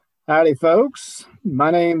Howdy, folks.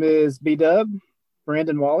 My name is B Dub,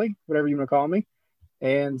 Brandon Wally, whatever you want to call me.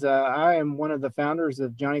 And I am one of the founders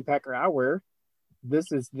of Johnny Packer Eyewear.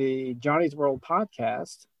 This is the Johnny's World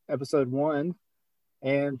podcast, episode one.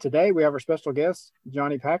 And today we have our special guest,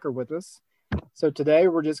 Johnny Packer, with us. So today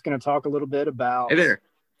we're just going to talk a little bit about Hey there.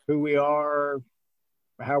 who we are,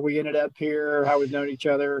 how we ended up here, how we've known each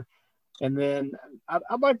other. And then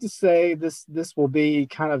I'd like to say this will be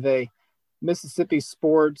kind of a Mississippi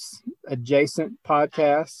sports adjacent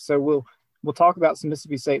podcast. So we'll talk about some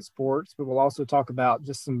Mississippi State sports, but we'll also talk about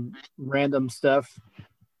just some random stuff,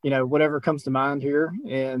 whatever comes to mind here.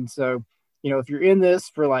 And so, if you're in this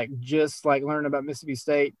for just learning about Mississippi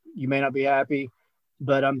State, you may not be happy,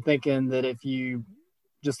 but I'm thinking that if you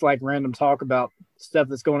just like random talk about stuff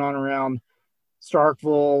that's going on around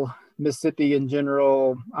Starkville, Mississippi in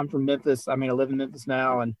general. I'm from Memphis. I live in Memphis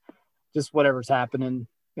now, and just whatever's happening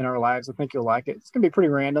in our lives, I think you'll like it. It's going to be pretty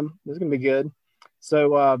random. It's going to be good.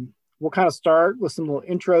 So we'll kind of start with some little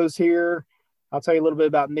intros here. I'll tell you a little bit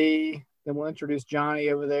about me. Then we'll introduce Johnny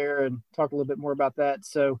over there and talk a little bit more about that.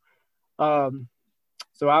 So I'm,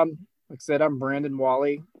 like I said, I'm Brandon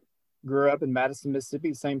Wally. Grew up in Madison,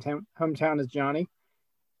 Mississippi, same hometown as Johnny.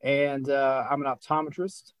 And I'm an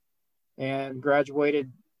optometrist and graduated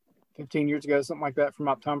 15 years ago, something like that, from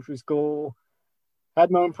optometry school. Had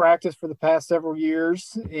my own practice for the past several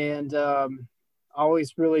years, and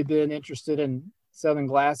always really been interested in selling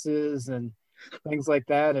glasses and things like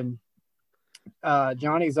that. And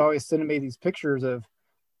Johnny's always sending me these pictures of,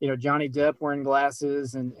 Johnny Depp wearing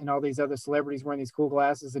glasses and all these other celebrities wearing these cool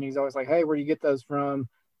glasses. And he's always like, "Hey, where do you get those from?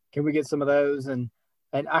 Can we get some of those?" And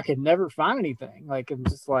I could never find anything. I'm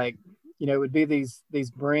just like, it would be these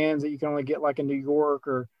brands that you can only get in New York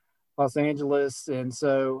or Los Angeles. And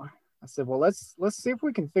so I said, well, let's see if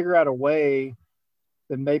we can figure out a way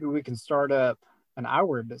that maybe we can start up an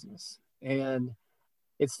eyewear business. And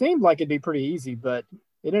it seemed like it'd be pretty easy, but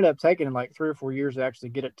it ended up taking 3 or 4 years to actually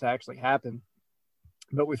get it to actually happen.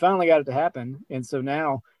 But we finally got it to happen. And so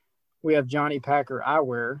now we have Johnny Packer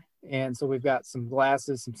Eyewear. And so we've got some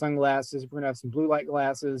glasses, some sunglasses. We're going to have some blue light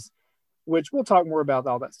glasses, which we'll talk more about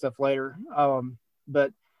all that stuff later.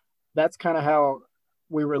 But that's kind of how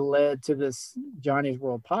we were led to this Johnny's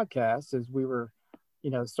World podcast, as we were,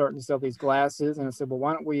 starting to sell these glasses. And I said, well,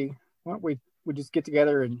 why don't we just get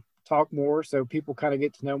together and talk more so people kind of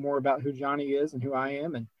get to know more about who Johnny is and who I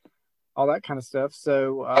am and all that kind of stuff.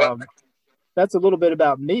 So that's a little bit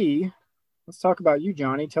about me. Let's talk about you,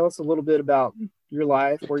 Johnny. Tell us a little bit about your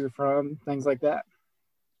life, where you're from, things like that.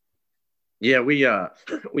 Yeah, we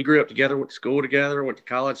grew up together, went to school together, went to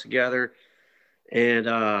college together,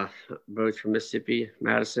 and both from Mississippi,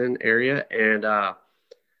 Madison area. And I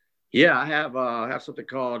have something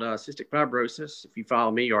called cystic fibrosis. If you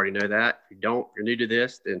follow me, you already know that. If you don't, you're new to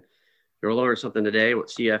this, then you'll learn something today. What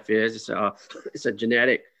CF is? It's a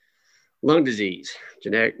genetic lung disease.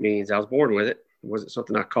 Genetic means I was born with it. It wasn't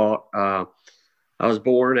something I caught. I was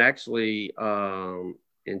born actually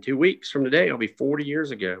in 2 weeks from today. It'll be 40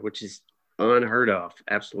 years ago, which is unheard of,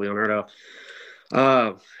 absolutely unheard of,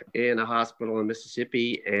 in a hospital in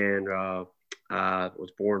Mississippi. And I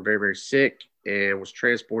was born very, very sick and was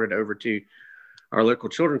transported over to our local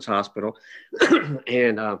children's hospital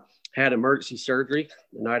and had emergency surgery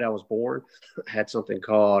the night I was born. I had something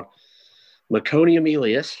called meconium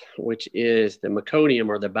ileus, which is the meconium,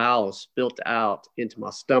 or the bowel, spilt out into my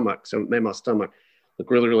stomach. So it made my stomach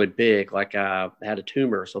look really, really big, like I had a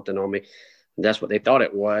tumor or something on me. And that's what they thought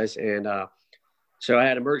it was. And so I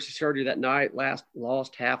had emergency surgery that night,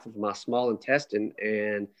 lost half of my small intestine,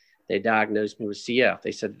 and they diagnosed me with CF.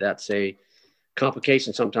 They said that's a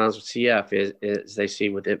complication sometimes with CF is they see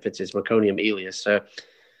with infants is meconium ileus. So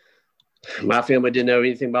my family didn't know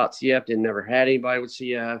anything about CF, never had anybody with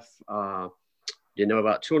CF, didn't know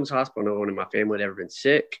about Children's Hospital. No one in my family had ever been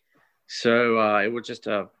sick. So it was just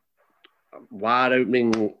a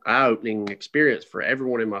eye-opening experience for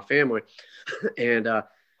everyone in my family. And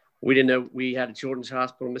we didn't know we had a Children's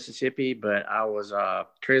Hospital in Mississippi, but I was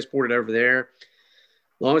transported over there.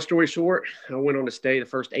 Long story short, I went on to stay the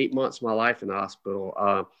first 8 months of my life in the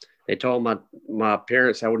hospital. They told my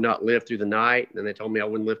parents I would not live through the night. And they told me I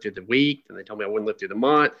wouldn't live through the week. And they told me I wouldn't live through the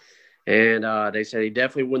month. And they said he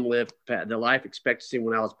definitely wouldn't live. The life expectancy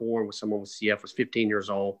when I was born with someone with CF was 15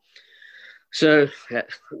 years old. So at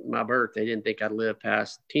my birth, they didn't think I'd live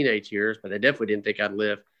past teenage years, but they definitely didn't think I'd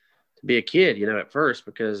live to be a kid, at first,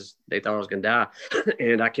 because they thought I was going to die.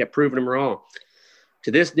 And I kept proving them wrong.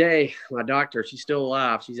 To this day, my doctor, she's still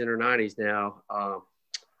alive. She's in her 90s now.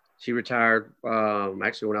 She retired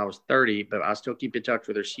actually when I was 30, but I still keep in touch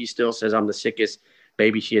with her. She still says I'm the sickest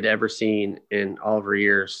baby she had ever seen in all of her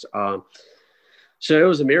years. So it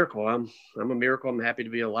was a miracle. I'm a miracle. I'm happy to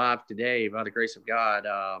be alive today by the grace of God.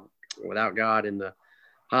 Without God in the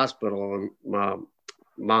hospital and my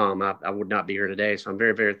mom, I would not be here today. So I'm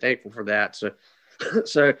very, very thankful for that.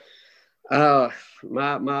 So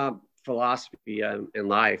my philosophy in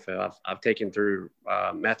life, I've taken through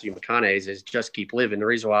Matthew McConaughey's is just keep living. The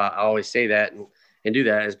reason why I always say that and do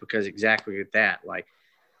that is because exactly with that, like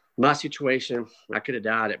my situation, I could have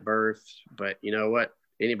died at birth, but you know what?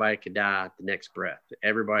 Anybody could die at the next breath.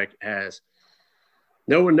 Everybody has.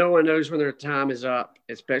 No one knows when their time is up,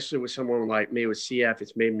 especially with someone like me with CF.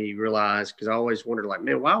 It's made me realize, because I always wondered, like,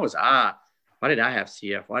 man, why did I have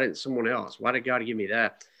CF? Why didn't someone else? Why did God give me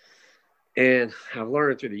that? And I've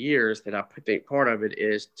learned through the years that I think part of it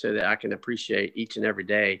is so that I can appreciate each and every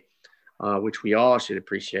day, which we all should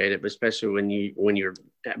appreciate it, but especially when you're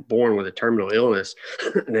born with a terminal illness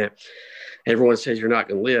that everyone says you're not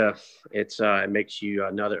going to live. It makes you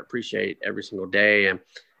appreciate every single day.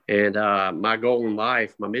 And my goal in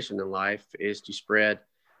life, my mission in life is to spread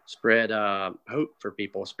hope for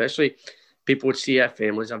people, especially people with CF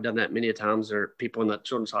families. I've done that many times, or people in the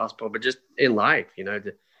children's hospital, but just in life,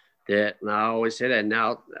 that and I always say that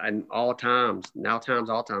now and all times,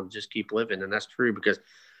 just keep living. And that's true, because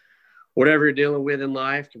whatever you're dealing with in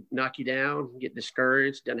life can knock you down, get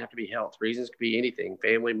discouraged. Doesn't have to be health reasons, could be anything,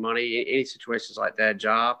 family, money, any situations like that,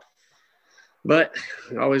 job. But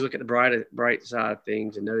I always look at the bright side of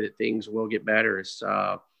things and know that things will get better. It's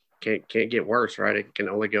can't get worse, right? It can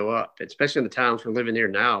only go up, especially in the times we're living here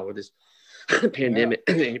now with this pandemic.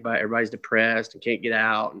 Yeah. Everybody's depressed and can't get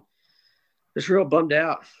out, and just real bummed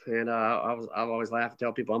out. And I've always laughed and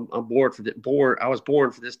tell people I'm bored. I was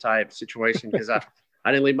born for this type of situation, because I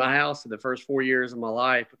didn't leave my house for the first 4 years of my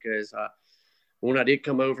life, because when I did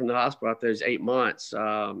come over from the hospital after those 8 months,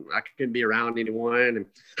 I couldn't be around anyone.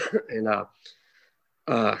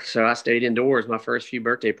 So I stayed indoors. My first few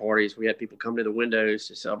birthday parties, we had people come to the windows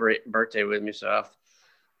to celebrate birthday with me. So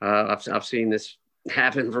I've seen this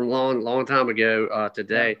happen from long time ago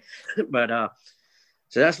today. Yeah. But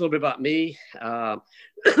so that's a little bit about me. I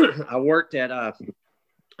worked at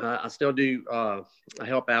I still do. I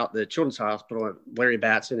help out the Children's Hospital at Larry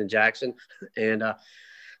Batson in Jackson, and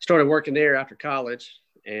started working there after college.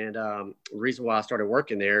 And the reason why I started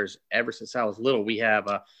working there is ever since I was little, we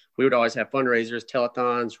would always have fundraisers,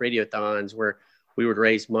 telethons, radiothons, where we would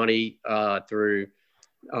raise money through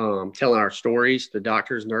telling our stories to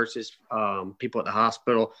doctors, nurses, people at the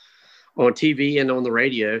hospital, on TV and on the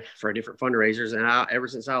radio for different fundraisers. And ever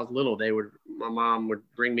since I was little, my mom would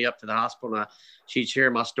bring me up to the hospital, and she'd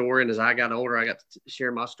share my story. And as I got older, I got to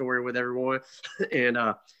share my story with everyone. And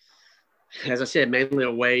as I said, mainly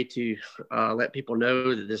a way to let people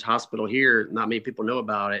know that this hospital here, not many people know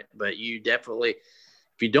about it, but you definitely,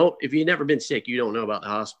 if you've never been sick, you don't know about the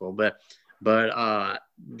hospital. But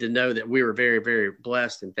to know that we were very, very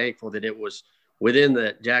blessed and thankful that it was within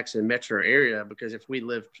the Jackson metro area, because if we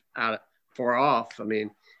lived out far off, I mean,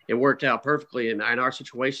 it worked out perfectly in our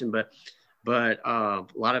situation. But a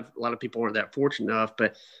lot of people weren't that fortunate enough.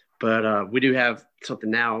 But we do have something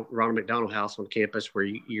now, Ronald McDonald House on campus, where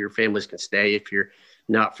your families can stay if you're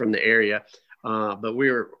not from the area. But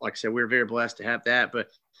like I said, we were very blessed to have that.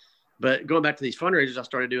 But going back to these fundraisers, I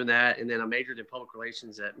started doing that, and then I majored in public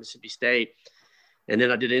relations at Mississippi State. And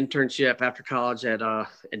then I did an internship after college at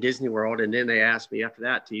Disney World. And then they asked me after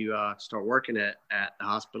that to start working at the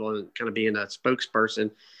hospital and kind of being a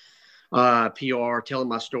spokesperson, PR, telling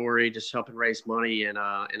my story, just helping raise money. And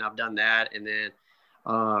I've done that. And then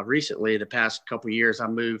recently, the past couple of years, I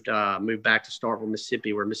moved back to Starkville,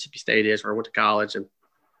 Mississippi, where Mississippi State is, where I went to college, and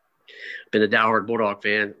been a diehard Bulldog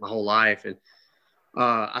fan my whole life. And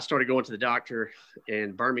I started going to the doctor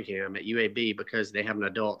in Birmingham at UAB because they have an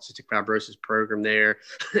adult cystic fibrosis program there.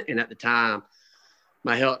 And at the time,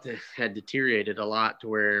 my health had deteriorated a lot to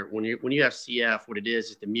where when you have CF, what it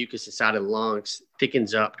is the mucus inside of the lungs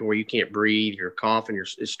thickens up to where you can't breathe, you're coughing, you're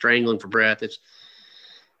strangling for breath.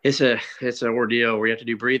 It's an ordeal where you have to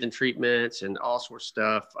do breathing treatments and all sorts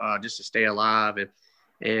of stuff just to stay alive.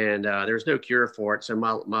 And there's no cure for it. So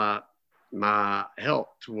my health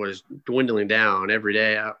was dwindling down every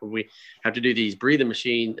day. We have to do these breathing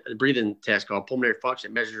tests called pulmonary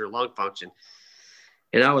function. It measures your lung function.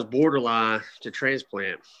 And I was borderline to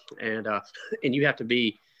transplant. And you have to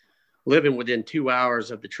be living within 2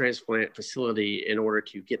 hours of the transplant facility in order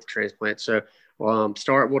to get the transplant. So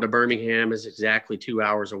Starkville to Birmingham is exactly 2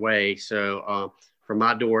 hours away. So from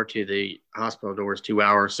my door to the hospital door is 2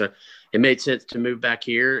 hours. So it made sense to move back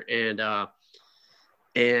here. And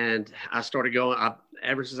I started going.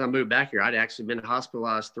 ever since I moved back here, I'd actually been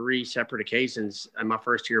hospitalized 3 separate occasions in my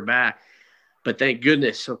first year back. But thank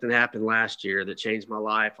goodness something happened last year that changed my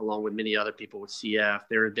life, along with many other people with CF.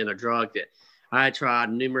 There had been a drug that I had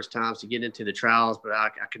tried numerous times to get into the trials, but I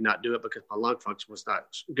could not do it because my lung function was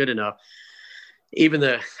not good enough, even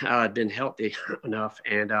though I had been healthy enough.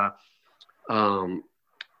 And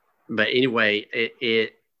but anyway,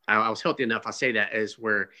 I was healthy enough. I say that as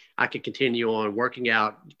where I could continue on working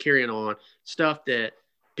out, carrying on stuff that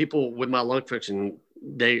people with my lung function,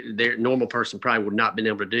 their normal person probably would not have been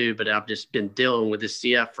able to do. But I've just been dealing with this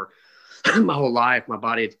CF for my whole life. My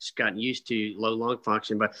body had just gotten used to low lung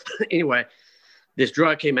function. But anyway, this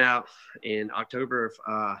drug came out in October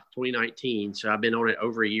of 2019. So I've been on it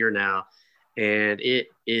over a year now, and it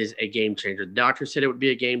is a game changer. The doctor said it would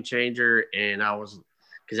be a game changer. And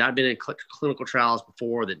because I've been in clinical trials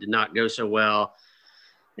before that did not go so well.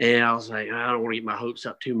 And I was like, I don't want to get my hopes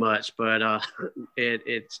up too much, but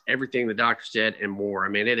it's everything the doctor said and more. I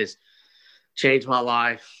mean, it has changed my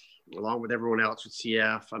life along with everyone else with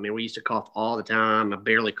CF. I mean, we used to cough all the time. I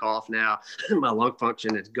barely cough now. My lung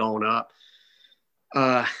function has gone up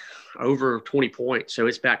over 20 points. So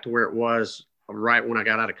it's back to where it was right when I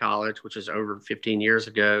got out of college, which is over 15 years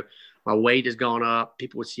ago. My weight has gone up.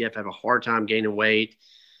 People with CF have a hard time gaining weight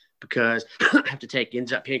because I have to take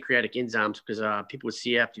pancreatic enzymes because people with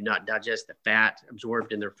CF do not digest the fat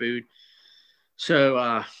absorbed in their food.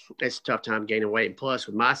 So it's a tough time gaining weight. And plus,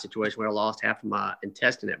 with my situation where I lost half of my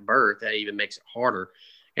intestine at birth, that even makes it harder.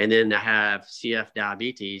 And then I have CF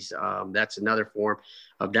diabetes. That's another form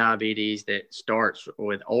of diabetes that starts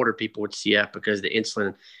with older people with CF because the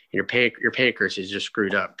insulin in your pancreas is just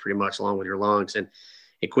screwed up pretty much along with your lungs. And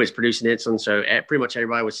it quits producing insulin. So pretty much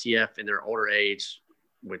everybody with CF in their older age,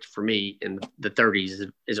 which for me in the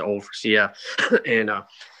 30s is old for CF. And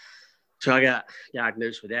so I got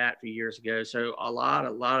diagnosed with that a few years ago. So a lot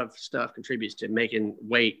of stuff contributes to making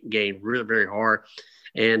weight gain really, very hard.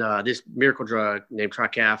 And this miracle drug named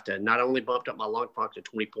Trikafta not only bumped up my lung function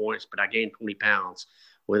 20 points, but I gained 20 pounds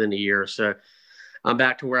within a year. So I'm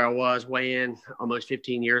back to where I was weighing almost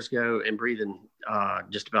 15 years ago and breathing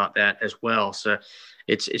just about that as well. So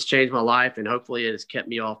it's changed my life, and hopefully it has kept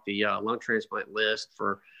me off the lung transplant list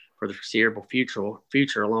for the foreseeable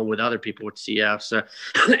future, along with other people with CF. So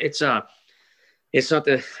it's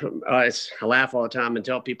something. I laugh all the time and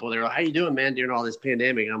tell people, they're like, "How you doing, man, during all this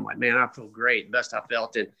pandemic?" And I'm like, "Man, I feel great. Best I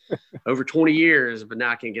felt in over 20 years, but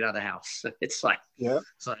now I can't get out of the house." It's like,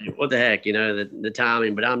 It's like, what the heck, the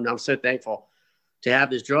timing. But I'm so thankful to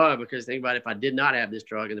have this drug, because think about it, if I did not have this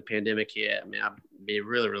drug in the pandemic yet, I mean, I'd be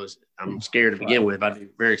really, really, I'm scared to begin with. I'd be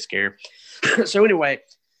very scared. So anyway,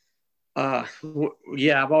 I've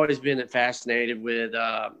always been fascinated with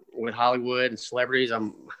Hollywood and celebrities. I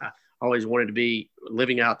always wanted to be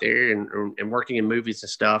living out there and working in movies and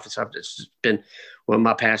stuff. It's just been one of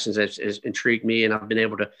my passions that has intrigued me, and I've been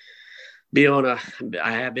able to be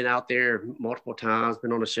I have been out there multiple times,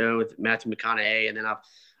 been on a show with Matthew McConaughey, and then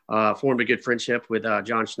I've formed a good friendship with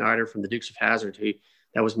John Schneider from the Dukes of Hazzard,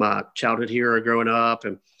 that was my childhood hero growing up,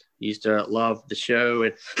 and used to love the show.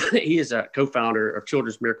 And he is a co-founder of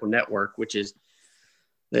Children's Miracle Network, which is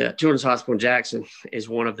the Children's Hospital in Jackson is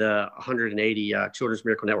one of the 180 Children's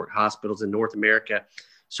Miracle Network hospitals in North America.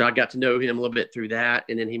 So I got to know him a little bit through that.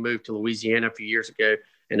 And then he moved to Louisiana a few years ago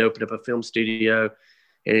and opened up a film studio,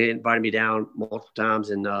 and he invited me down multiple times,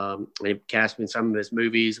 and he cast me in some of his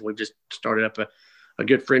movies. We've just started up a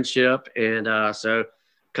good friendship. And so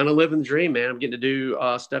kind of living the dream, man. I'm getting to do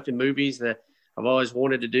stuff in movies that I've always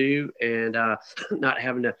wanted to do, and not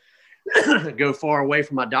having to go far away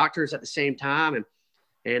from my doctors at the same time.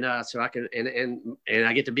 And so I can, and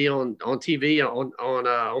I get to be on TV,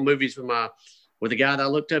 on movies with a guy that I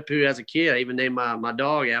looked up to as a kid. I even named my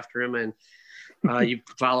dog after him. And you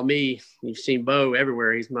follow me, you've seen Bo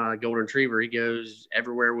everywhere. He's my golden retriever. He goes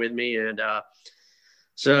everywhere with me. And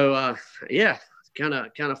so kind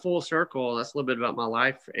of full circle. That's a little bit about my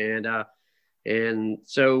life. And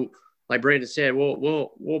so, like Brandon said,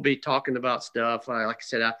 we'll be talking about stuff. Like I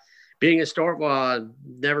said, being a Starkville, I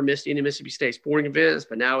never missed any Mississippi State sporting events,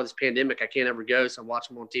 but now with this pandemic, I can't ever go, so I watch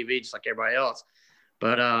them on TV just like everybody else.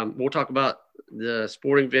 But we'll talk about the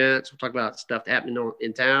sporting events. We'll talk about stuff happening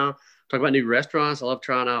in town. Talk about new restaurants. I love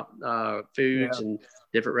trying out foods and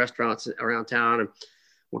different restaurants around town, and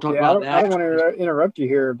we'll talk about that. I don't want to interrupt you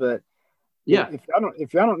here, but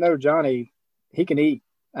if y'all don't know Johnny, he can eat.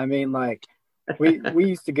 I mean, like we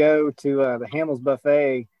used to go to the Hamels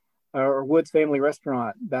Buffet or Woods Family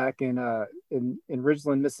Restaurant back in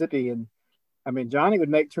Ridgeland, Mississippi, and I mean Johnny would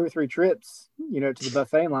make 2 or 3 trips, to the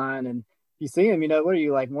buffet line, and you see him, what are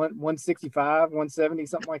you like 165, 170,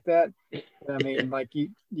 something like that? I mean, like you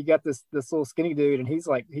got this little skinny dude, and he's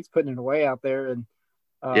putting it away out there, and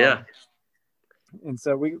Yeah. And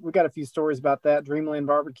so we got a few stories about that. Dreamland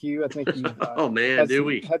Barbecue. I think you Oh man,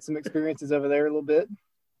 had some experiences over there a little bit.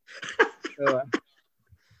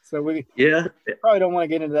 So we probably don't want to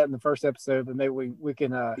get into that in the first episode, but maybe we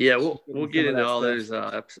can. We'll get into all those.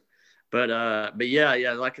 But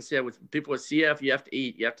yeah, like I said, with people with CF, you have to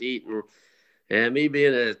eat. And me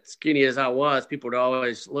being as skinny as I was, people would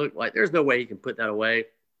always look like there's no way you can put that away.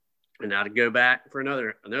 And I'd go back for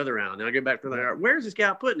another round. And I'd go back for another round. Where's this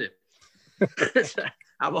guy putting it?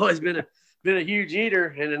 I've always been a huge eater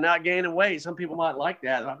and not gaining weight. Some people might like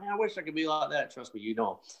that. I mean, I wish I could be like that. Trust me, you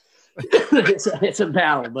don't. it's a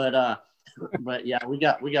battle, but yeah, we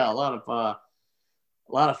got a lot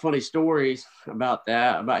of funny stories about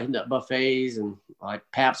that, about hitting up buffets and like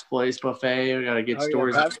Pap's Place buffet. We got to get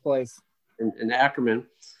stories. Pap's Place in Ackerman.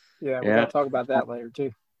 Yeah, we're gonna talk about that later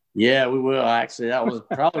too. Yeah, we will. Actually, that was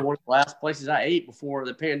probably one of the last places I ate before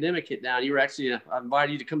the pandemic hit down. You were actually, I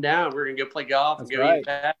invited you to come down. We were going to go play golf and go eat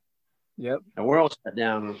that. Yep. The world shut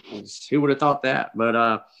down. Who would have thought that?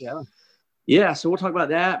 But yeah. So we'll talk about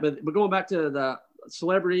that. But going back to the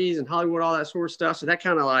celebrities and Hollywood, all that sort of stuff. So that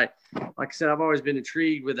kind of like I said, I've always been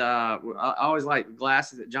intrigued with. I always liked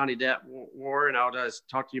glasses that Johnny Depp wore, and I'll just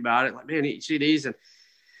talk to you about it. Like, man, you see these,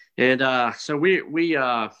 and so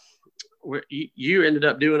you ended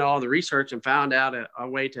up doing all the research and found out a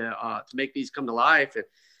way to make these come to life.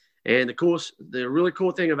 And the really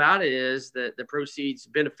cool thing about it is that the proceeds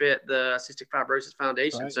benefit the Cystic Fibrosis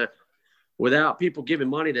Foundation. Right. So without people giving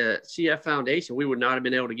money to CF Foundation, we would not have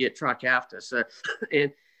been able to get Trikafta. So,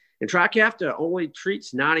 and Trikafta only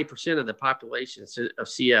treats 90% of the population of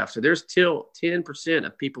CF. So there's still 10%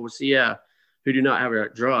 of people with CF who do not have a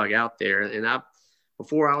drug out there. And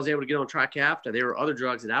before I was able to get on Trikafta, there were other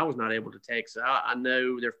drugs that I was not able to take. So I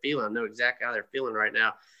know their feeling. I know exactly how they're feeling right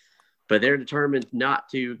now. But they're determined not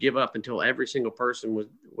to give up until every single person with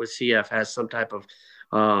CF has some type of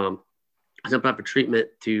treatment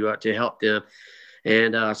to help them.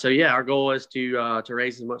 And so yeah, our goal is to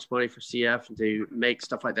raise as much money for CF and to make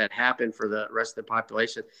stuff like that happen for the rest of the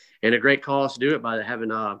population. And a great cause to do it by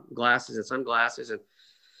having glasses and sunglasses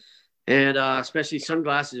and especially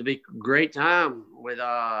sunglasses would be a great time with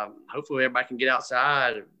hopefully everybody can get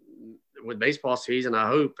outside with baseball season, I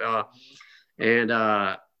hope. Or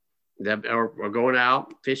going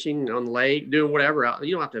out fishing on the lake, doing whatever.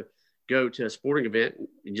 You don't have to go to a sporting event.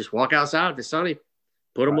 You just walk outside if it's sunny,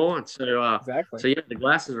 put them on. So exactly. So yeah, the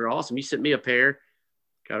glasses are awesome. You sent me a pair.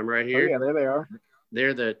 Got them right here. Oh, yeah, there they are.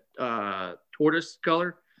 They're the tortoise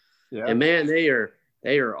color. Yeah. And man, they are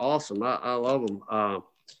awesome. I love them.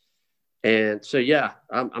 And so, yeah,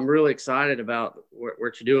 I'm really excited about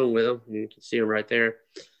what you're doing with them. You can see them right there.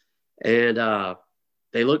 And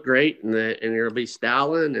they look great, and it'll be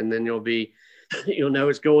styling, and then you'll know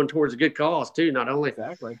it's going towards a good cause too. Not only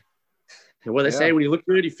exactly. And what they say, when you look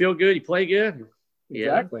good, you feel good, you play good.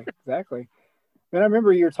 Exactly. And I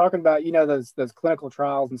remember you were talking about, those clinical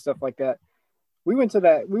trials and stuff like that. We went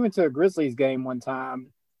to a Grizzlies game one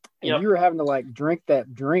time, and you were having to like drink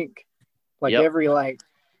that drink every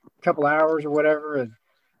couple hours or whatever, and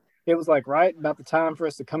it was like right about the time for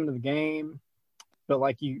us to come to the game, but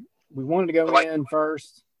we wanted to go in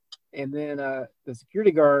first, and then the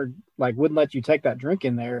security guard wouldn't let you take that drink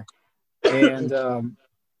in there, and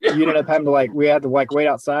you ended up having to we had to wait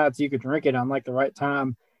outside so you could drink it on the right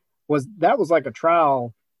time. That was like a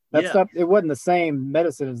trial. That's not, it wasn't the same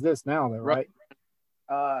medicine as this now though, right?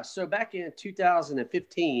 So back in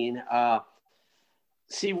 2015,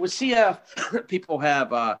 see, with CF, people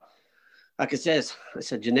have, like it says,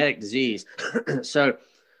 it's a genetic disease. So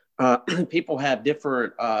people have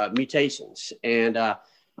different mutations. And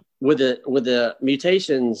with the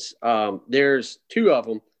mutations, there's two of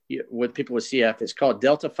them with people with CF. It's called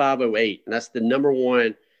Delta 508, and that's the number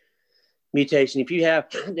one mutation. If you have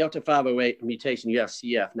Delta 508 mutation, you have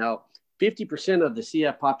CF. Now, 50% of the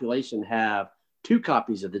CF population have 2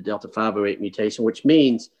 copies of the Delta 508 mutation, which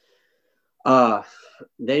means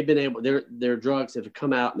they've been able, their drugs have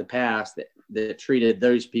come out in the past that treated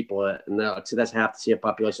those people, and so that's half the CF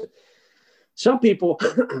population. Some people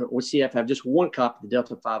with CF have just 1 copy of the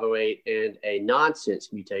Delta 508 and a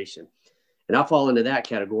nonsense mutation, and I fall into that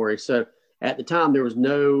category. So at the time, there was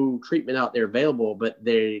no treatment out there available, but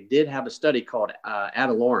they did have a study called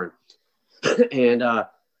Adalorn, and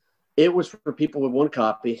it was for people with 1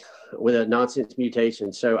 copy with a nonsense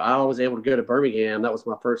mutation. So I was able to go to Birmingham. That was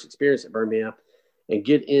my first experience at Birmingham, and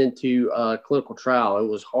get into a clinical trial. It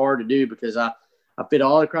was hard to do because I I fit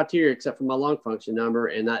all the criteria except for my lung function number,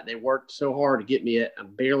 and they worked so hard to get me it. I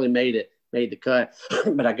barely made the cut,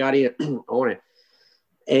 but I got in on it.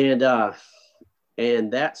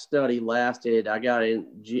 And that study lasted, I got in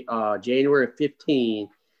January of 15,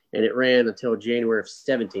 and it ran until January of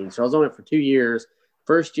 17. So I was on it for 2 years.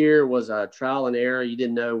 First year was a trial and error. You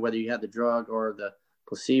didn't know whether you had the drug or the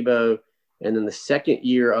placebo. And then the second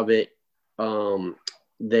year of it,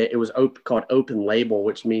 it was called open label,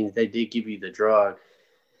 which means they did give you the drug.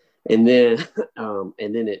 And then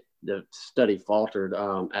the study faltered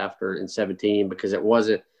after in 17 because it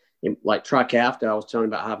wasn't like Trikafta. I was telling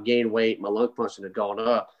you about how I've gained weight, my lung function had gone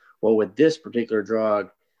up. Well, with this particular drug,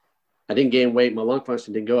 I didn't gain weight, my lung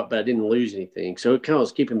function didn't go up, but I didn't lose anything. So it kind of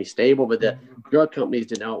was keeping me stable. But the drug companies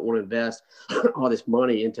did not want to invest all this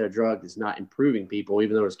money into a drug that's not improving people,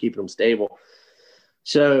 even though it's keeping them stable.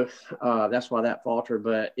 So that's why that faltered.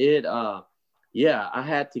 But I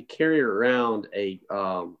had to carry around it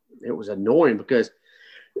was annoying because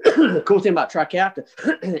the cool thing about Trikafta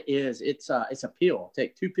is it's a pill.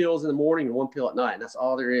 Take 2 pills in the morning and 1 pill at night, and that's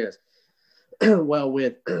all there is. Well,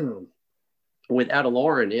 with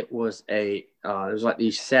Atilorin, it was like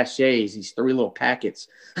these sachets, these 3 little packets,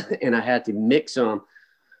 and I had to mix them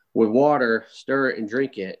with water, stir it, and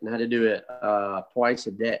drink it. And I had to do it twice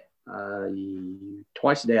a day,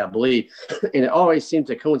 I believe. And it always seemed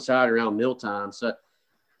to coincide around mealtime. So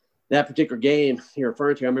that particular game you're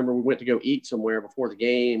referring to, I remember we went to go eat somewhere before the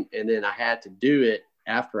game, and then I had to do it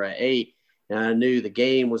after I ate. And I knew the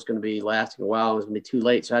game was going to be lasting a while. It was going to be too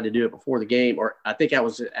late. So I had to do it before the game, or I think I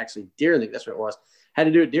was actually that's what it was. Had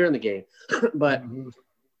to do it during the game. But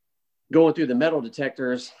going through the metal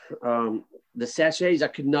detectors, the sachets I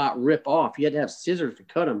could not rip off. You had to have scissors to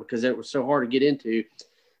cut them because it was so hard to get into.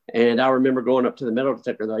 And I remember going up to the metal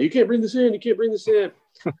detector, like, you can't bring this in. You can't bring this in.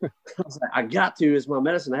 I was like, I got to. It's my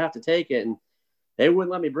medicine. I have to take it. And they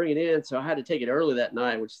wouldn't let me bring it in, so I had to take it early that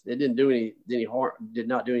night, which it did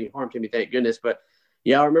not do any harm to me, thank goodness. But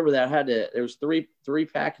yeah, I remember that there was three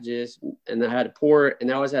packages, and I had to pour it,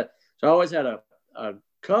 and I always had a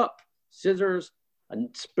cup, scissors, a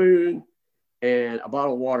spoon, and a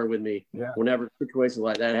bottle of water with me whenever situations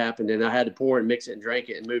like that happened, and I had to pour it and mix it and drink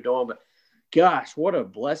it and moved on. But gosh, what a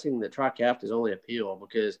blessing that Trikafta is only a pill,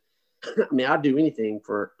 because I mean, I'd do anything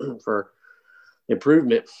for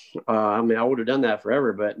improvement. I would have done that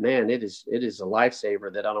forever, but man, it is a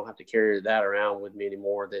lifesaver that I don't have to carry that around with me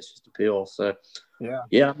anymore. That's just a pill. So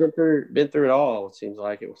yeah, I've been through it all. It seems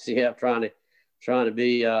like it was, trying to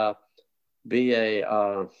be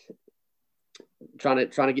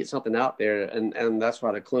trying to get something out there. And that's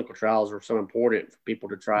why the clinical trials are so important for people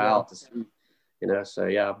to try out to see, so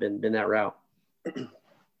yeah, I've been that route.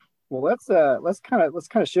 Well, let's kind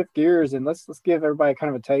of shift gears and let's give everybody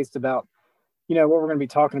kind of a taste about, what we're going to be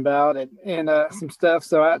talking about and some stuff.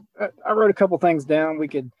 So I wrote a couple things down we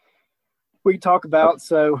could talk about.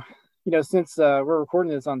 So, since we're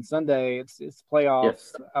recording this on Sunday, it's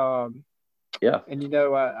playoffs. And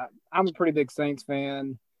I'm a pretty big Saints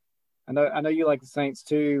fan. I know you like the Saints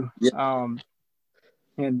too. Yeah.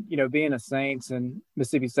 And being a Saints and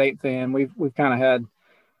Mississippi State fan, we've kind of had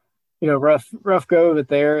rough go of it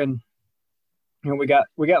there, and we got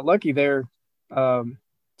lucky there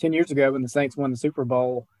 10 years ago when the Saints won the Super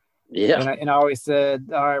Bowl. Yeah. And I always said,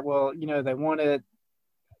 all right, well, they won it.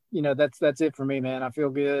 That's it for me, man. I feel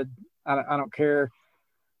good. I don't care.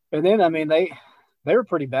 And then, I mean, they were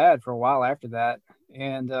pretty bad for a while after that.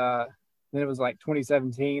 And then it was like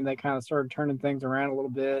 2017, they kind of started turning things around a little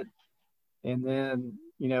bit. And then,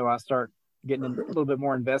 I start getting a little bit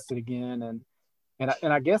more invested again. And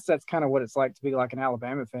I guess that's kind of what it's like to be like an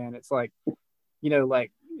Alabama fan. It's like,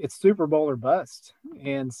 like it's Super Bowl or bust.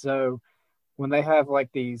 And so when they have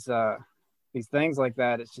like these things like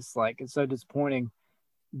that, it's just like, it's so disappointing.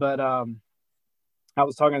 But I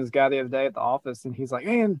was talking to this guy the other day at the office, and he's like,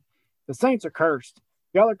 man, the Saints are cursed.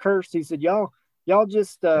 Y'all are cursed. He said, y'all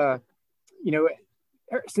just,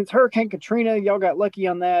 since Hurricane Katrina, y'all got lucky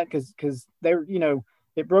on that because they were,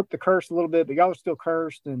 it broke the curse a little bit, but y'all are still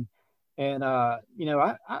cursed. And I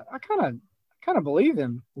kind of believe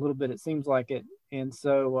him a little bit. It seems like it. And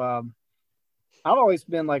so I've always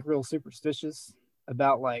been like real superstitious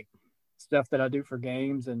about like stuff that I do for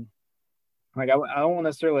games. And like, I don't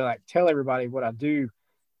necessarily like tell everybody what I do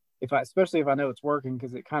especially if I know it's working,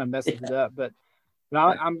 because it kind of messes it up. But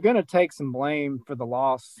I'm going to take some blame for the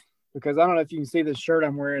loss, because I don't know if you can see this shirt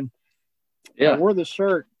I'm wearing. Yeah. I wore this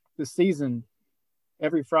shirt this season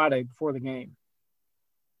every Friday before the game.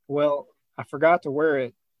 Well, I forgot to wear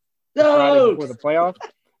it Friday before the playoff.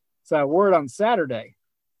 So I wore it on Saturday.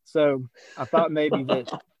 So I thought maybe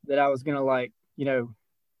that I was going to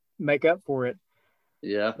make up for it.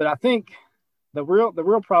 Yeah. But I think the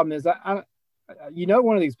real problem is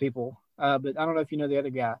one of these people, but I don't know if you know the other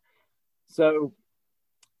guy. So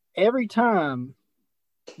every time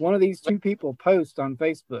one of these two people post on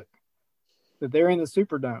Facebook that they're in the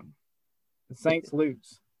Superdome, the Saints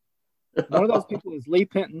lose. One of those people is Lee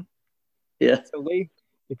Penton. Yeah. So Lee,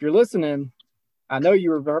 if you're listening, I know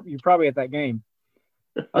you're probably at that game.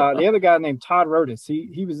 The other guy named Todd Rodas,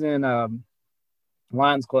 he was in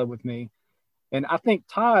Lions Club with me, and I think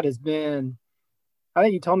Todd has been. I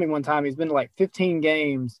think he told me one time he's been to like 15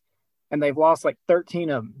 games, and they've lost like 13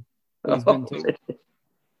 of them that he's been to.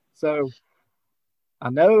 So I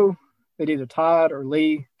know that either Todd or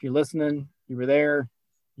Lee, if you're listening, you were there,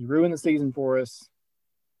 you ruined the season for us,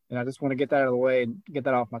 and I just want to get that out of the way and get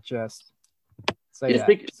that off my chest. Say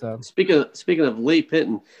that. Speaking of Lee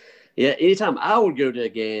Penton, yeah, anytime I would go to a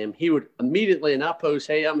game, he would immediately, and I post,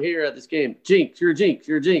 "Hey, I'm here at this game. Jinx, you're a jinx,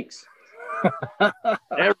 you're a jinx."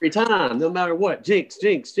 Every time, no matter what, jinx.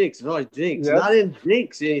 It's always jinx. Yep. Not in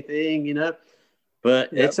jinx anything, you know.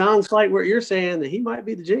 But It sounds like what you're saying that he might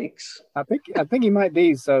be the jinx. I think he might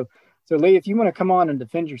be. So Lee, if you want to come on and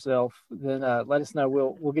defend yourself, then let us know.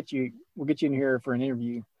 We'll get you in here for an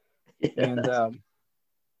interview. Yeah. And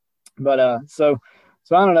so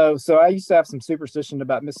I don't know. So I used to have some superstition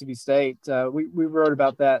about Mississippi State. We wrote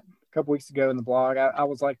about that a couple weeks ago in the blog. I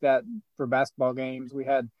was like that for basketball games. We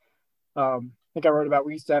had. I think I wrote about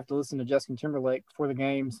we used to have to listen to Justin Timberlake before the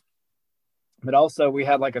games, but also we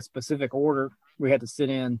had like a specific order we had to sit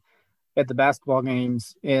in at the basketball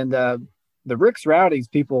games. And the Rick's Rowdies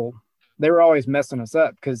people, they were always messing us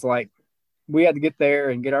up because like we had to get there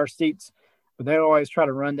and get our seats, but they would always try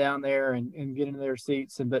to run down there and get into their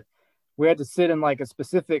seats. But we had to sit in like a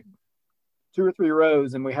specific 2 or 3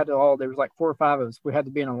 rows, and we had to there was like 4 or 5 of us. We had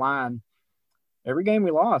to be in a line. Every game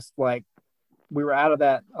we lost, like, we were out of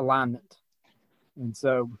that alignment. And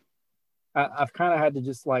so I've kind of had to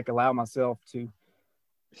just like allow myself to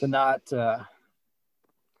not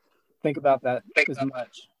think about that as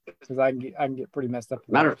much, because I can get pretty messed up.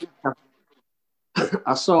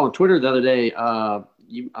 I saw on Twitter the other day, I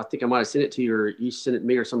think I might have sent it to you, or you sent it to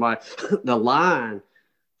me or somebody, the line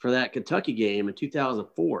for that Kentucky game in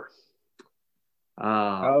 2004.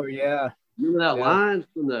 Oh yeah. Remember that line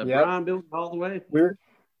from the Brown building all the way? We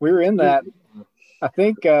were in that. I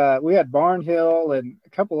think we had Barnhill and a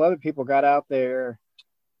couple other people got out there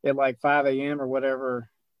at like 5 a.m. or whatever.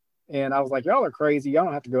 And I was like, y'all are crazy. Y'all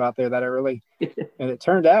don't have to go out there that early. And it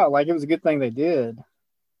turned out like it was a good thing they did.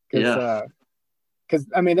 Because,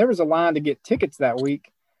 I mean, there was a line to get tickets that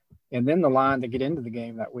week, and then the line to get into the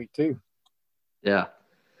game that week too. Yeah.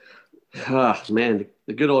 Oh, man,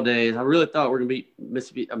 the good old days. I really thought we're going to beat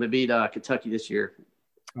Mississippi. I'm going to beat Kentucky this year.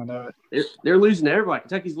 I know it. They're losing to everybody.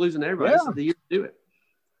 Kentucky's losing to everybody. Yeah. This is the year to do it.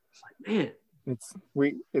 It's like, man.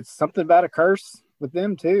 It's something about a curse with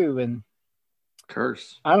them too. And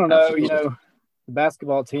curse. I don't know, Absolutely. The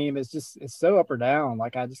basketball team is it's so up or down.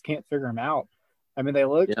 Like, I just can't figure them out. I mean, they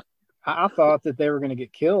look, I thought that they were going to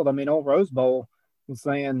get killed. I mean, old Rose Bowl was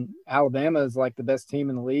saying Alabama is like the best team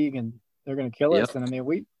in the league and they're going to kill us. And I mean,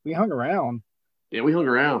 we hung around. Yeah, we hung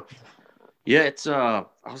around. Yeah, it's I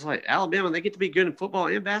was like, Alabama, they get to be good in football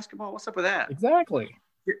and basketball. What's up with that? Exactly.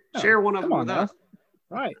 Share one of them with us.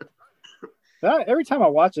 Right. Every time I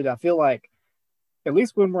watch it, I feel like, at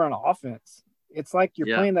least when we're on offense, it's like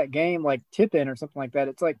you're playing that game like tip-in or something like that.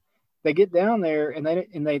 It's like they get down there and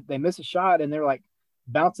they miss a shot and they're like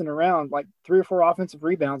bouncing around like 3 or 4 offensive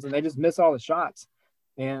rebounds and they just miss all the shots.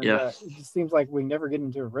 And it just seems like we never get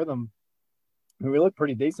into a rhythm. I mean, we look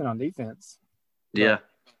pretty decent on defense. Yeah.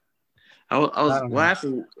 I was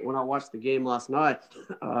laughing when I watched the game last night.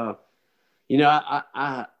 I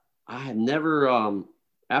had never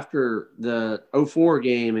after the 2004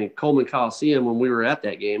 game in Coleman Coliseum, when we were at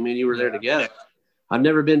that game, and you were there together, I've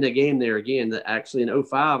never been to a game there again. Actually, in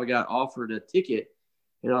 2005, I got offered a ticket,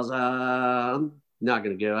 and I was I'm not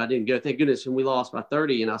going to go. I didn't go. Thank goodness. And we lost by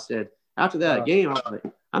 30. And I said, after that game, I was like,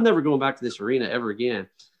 I'm never going back to this arena ever again.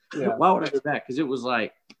 Yeah. Why would I go back? Because it was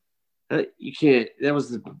like, you can't – that was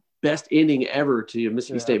the best ending ever to a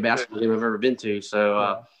Mississippi State basketball game I've ever been to. So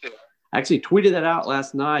I actually tweeted that out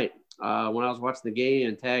last night when I was watching the game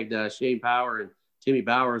and tagged Shane Power and Timmy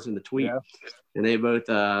Bowers in the tweet. Yeah. And they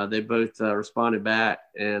both responded back.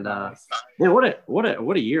 And man, what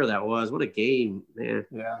a year that was. What a game, man.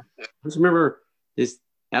 Yeah. I just remember this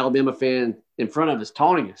Alabama fan in front of us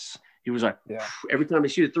taunting us. He was like, every time they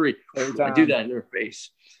shoot a three, I do that in their face.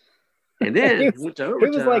 And then went to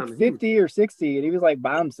overtime. It was like 50 or 60, and he was like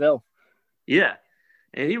by himself. Yeah.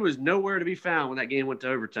 And he was nowhere to be found when that game went to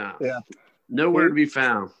overtime. Yeah. Nowhere to be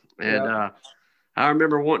found. And I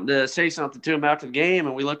remember wanting to say something to him after the game,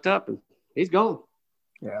 and we looked up, and he's gone.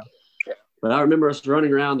 Yeah. But I remember us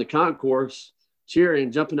running around the concourse,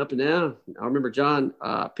 cheering, jumping up and down. I remember John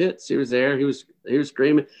Pitts. He was there. He was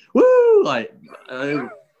screaming, "Woo!" Like it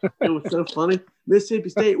was so funny. Mississippi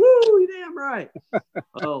State, woo! You damn right.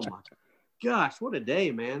 Oh my gosh, what a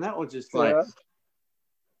day, man! That was just like,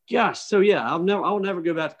 gosh. So yeah, I'll never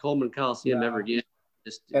go back to Coleman Coliseum ever again.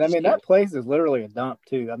 And I mean, that place is literally a dump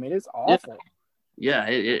too. I mean, it's awful. Yeah,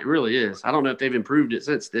 it really is. I don't know if they've improved it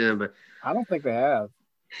since then, but I don't think they have.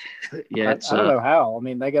 Yeah, I don't know how. I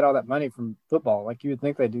mean, they get all that money from football. Like, you would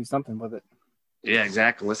think they'd do something with it. Yeah,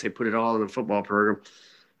 exactly. Unless they put it all in a football program.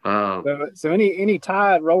 So any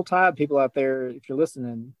Roll Tide people out there, if you're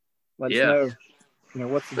listening, let us know. You know,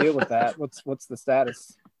 what's the deal with that? What's the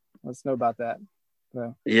status? Let's know about that.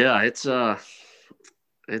 So. Yeah, it's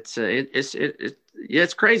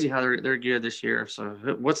crazy how they're good this year. So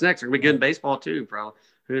what's next? They're gonna be good in baseball too, probably.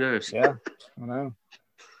 Who knows? Yeah, I know.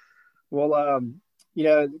 Well, you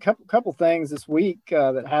know, a couple things this week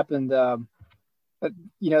that happened.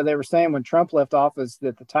 You know, they were saying when Trump left office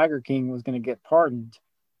that the Tiger King was going to get pardoned.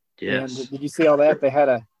 Yes. And did you see all that? They had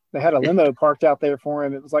a limo parked out there for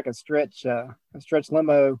him. It was like a stretch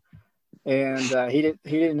limo, and he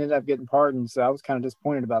didn't end up getting pardoned. So I was kind of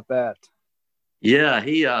disappointed about that.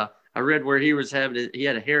 Yeah, I read where he had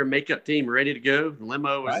a hair and makeup team ready to go. The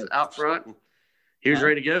limo was out front, and he was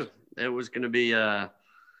ready to go. It was going to be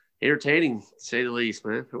entertaining, to say the least,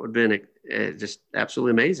 man. It would have been just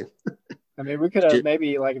absolutely amazing. I mean, we could have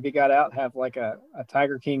maybe, like, if he got out, have like a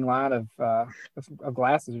Tiger King line of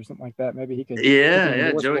glasses or something like that. Maybe he could.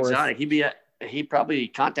 Yeah, Joe Exotic. He'd probably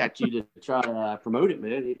contact you to try to promote it,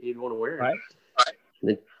 man. He'd want to wear it. Right. And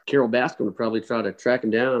then Carol Baskin would probably try to track him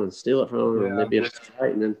down and steal it from him, and they'd be in a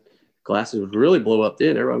fight, and then glasses would really blow up.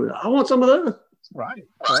 Then everybody would be like, I want some of those. Right.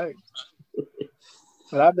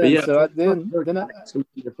 But I've been then it's gonna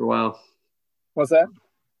be there for a while. What's that?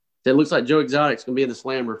 It looks like Joe Exotic's gonna be in the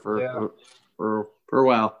Slammer for a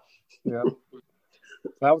while. Yeah.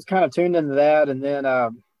 So I was kind of tuned into that, and then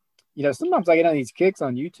you know, sometimes I get on these kicks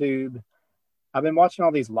on YouTube. I've been watching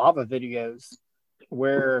all these lava videos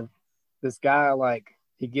where this guy, like,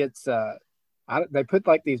 he gets they put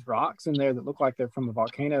like these rocks in there that look like they're from a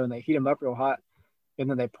volcano, and they heat them up real hot, and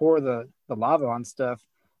then they pour the lava on stuff.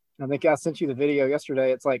 And I think I sent you the video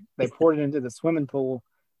yesterday. It's like they poured it into the swimming pool,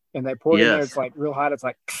 and they poured it in there. It's like real hot. It's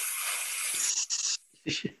like,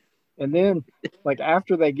 and then like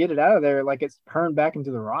after they get it out of there, like it's turned back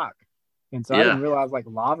into the rock. And so I didn't realize like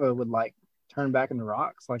lava would like turn back into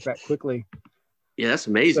rocks like that quickly. Yeah, that's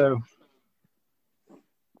amazing. So,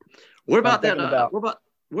 what about that?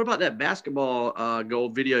 What about that basketball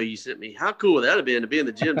gold video you sent me? How cool would that have been to be in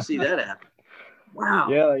the gym to see that happen? Wow.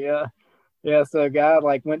 Yeah. So a guy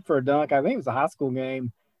like went for a dunk. I think it was a high school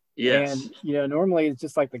game. Yes. And you know, normally it's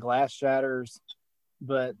just like the glass shatters,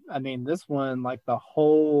 but I mean, this one, like the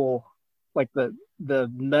whole, like the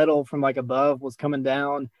metal from like above was coming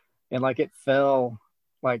down, and like it fell.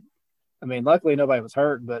 Like, I mean, luckily nobody was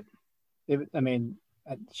hurt, but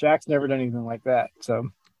Shaq's never done anything like that. So.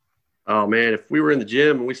 Oh man, if we were in the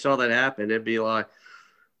gym and we saw that happen, it'd be like,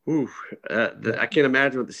 ooh, I can't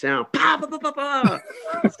imagine what the sound, sound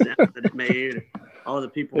that it made. All the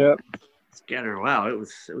people scattering. Wow, it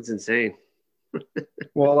was insane.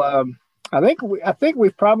 Well, I think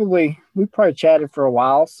we've probably chatted for a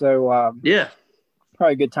while, so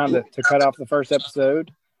probably a good time to cut off the first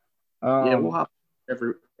episode. We'll hop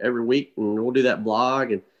every week, and we'll do that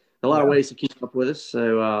blog and a lot of ways to keep up with us.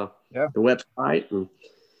 So the website and.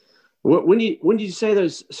 When did you say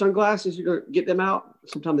those sunglasses? You're gonna get them out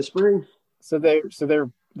sometime this spring? So they're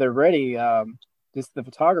ready. Just the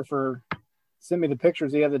photographer sent me the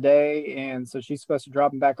pictures the other day, and so she's supposed to drop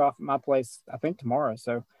them back off at my place, I think tomorrow.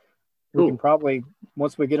 So we can probably,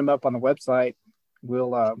 once we get them up on the website,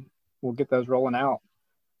 we'll get those rolling out.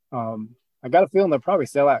 I got a feeling they'll probably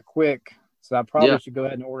sell out quick, so I probably should go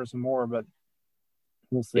ahead and order some more. But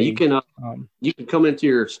we'll see. You can come into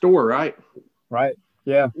your store, right? Right.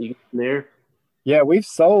 Yeah. You there? Yeah, we've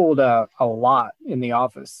sold a lot in the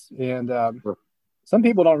office, and some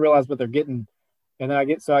people don't realize what they're getting. And then I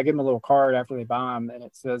give them a little card after they buy them, and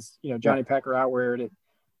it says, you know, Johnny Packer Eyewear,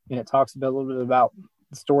 and it talks a little bit about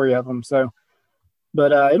the story of them. So,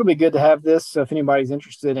 but it'll be good to have this. So if anybody's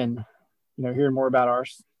interested in, you know, hearing more about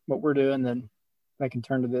what we're doing, then they can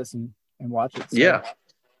turn to this and watch it. So, yeah.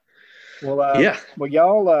 Well,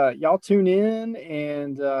 y'all tune in,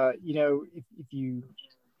 and you know, if you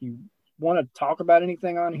want to talk about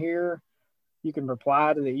anything on here, you can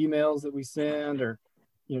reply to the emails that we send, or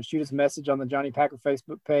shoot us a message on the Johnny Packer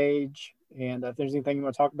Facebook page. And if there's anything you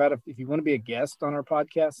want to talk about, if you want to be a guest on our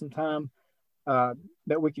podcast sometime,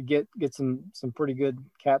 that we could get some pretty good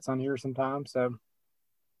cats on here sometime. So,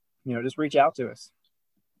 just reach out to us.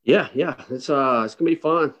 Yeah. It's gonna be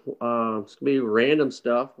fun. It's gonna be random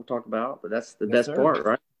stuff we'll talk about, but that's the best part,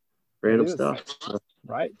 right? Random stuff. So,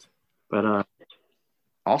 right. But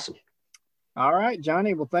awesome. All right,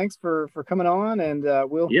 Johnny. Well, thanks for coming on, and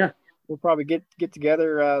we'll probably get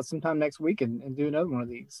together sometime next week and do another one of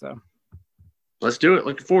these. So let's do it.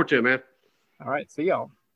 Looking forward to it, man. All right. See y'all.